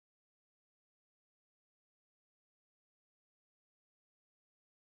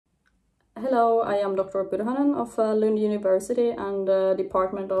Hello, I am Dr. Pyrhonen of Lund University and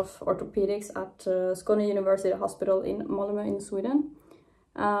Department of Orthopedics at Skåne University Hospital in Malmö in Sweden.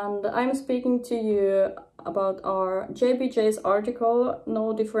 And I'm speaking to you about our JBJ's article,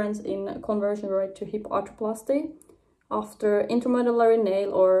 No Difference in Conversion Rate to Hip Arthroplasty after intramedullary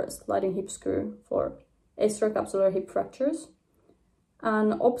nail or sliding hip screw for extracapsular hip fractures.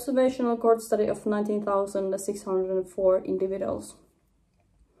 An observational cohort study of 19,604 individuals.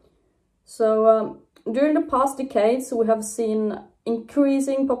 So during the past decades, we have seen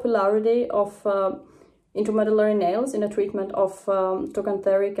increasing popularity of intramedullary nails in the treatment of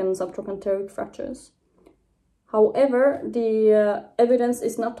trochanteric and subtrochanteric fractures. However, the evidence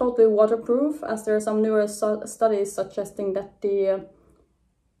is not totally waterproof, as there are some newer studies suggesting that the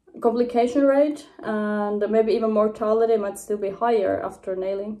complication rate and maybe even mortality might still be higher after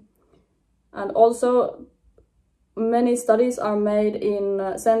nailing. And also, many studies are made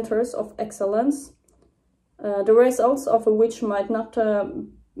in centers of excellence, the results of which might not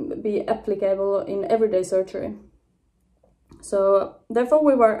be applicable in everyday surgery. So therefore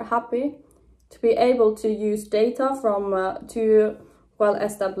we were happy to be able to use data from two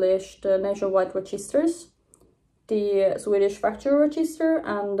well-established nationwide registers, the Swedish Fracture Register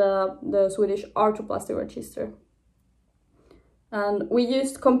and the Swedish Arthroplasty Register. And we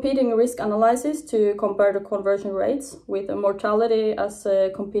used competing risk analysis to compare the conversion rates with mortality as a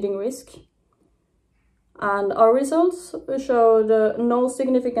competing risk. And our results showed no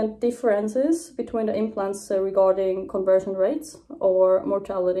significant differences between the implants regarding conversion rates or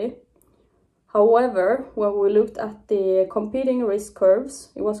mortality. However, when we looked at the competing risk curves,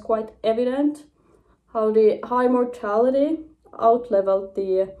 it was quite evident how the high mortality outleveled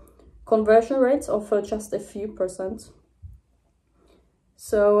the conversion rates of just a few percent.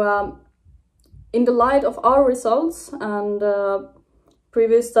 So in the light of our results and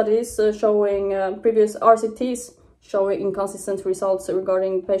previous studies showing, previous RCTs showing inconsistent results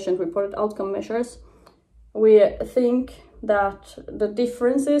regarding patient-reported outcome measures, we think that the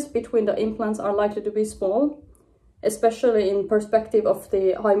differences between the implants are likely to be small, especially in perspective of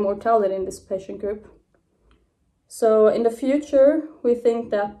the high mortality in this patient group. So in the future, we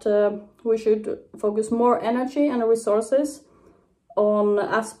think that we should focus more energy and resources on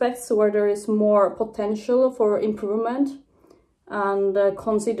aspects where there is more potential for improvement and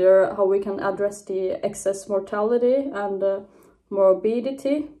consider how we can address the excess mortality and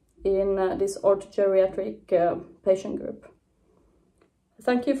morbidity in this orthogeriatric patient group.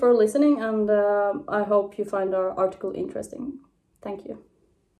 Thank you for listening, and I hope you find our article interesting. Thank you.